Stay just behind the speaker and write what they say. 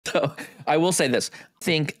So I will say this. I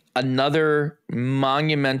think another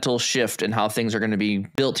monumental shift in how things are going to be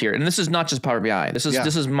built here, and this is not just Power BI. This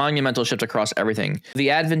is monumental shift across everything. The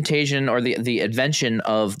adventation or the invention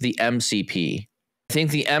of the MCP. I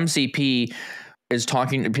think the MCP is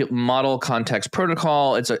talking to people, model context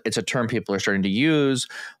protocol. It's a term people are starting to use.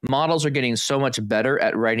 Models are getting so much better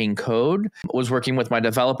at writing code. I was working with my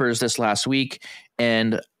developers this last week,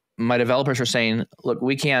 and my developers are saying, look,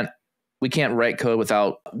 we can write code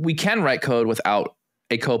without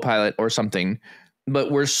a copilot or something,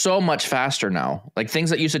 but we're so much faster now. Like things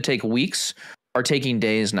that used to take weeks are taking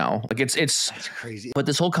days now. Like it's That's crazy. But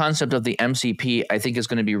this whole concept of the MCP, I think, is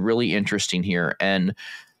going to be really interesting here. And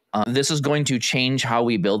this is going to change how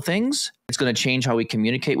we build things. It's going to change how we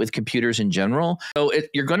communicate with computers in general. So I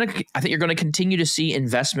think you're going to continue to see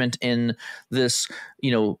investment in this.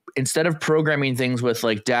 Instead of programming things with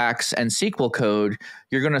like DAX and SQL code,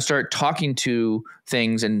 you're going to start talking to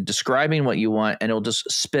things and describing what you want, and it'll just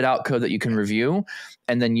spit out code that you can review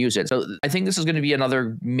and then use it. So I think this is going to be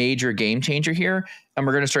another major game changer here. And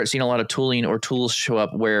we're going to start seeing a lot of tooling or tools show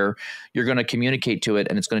up where you're going to communicate to it,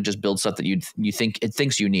 and it's going to just build stuff that you think it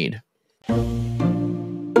thinks you need.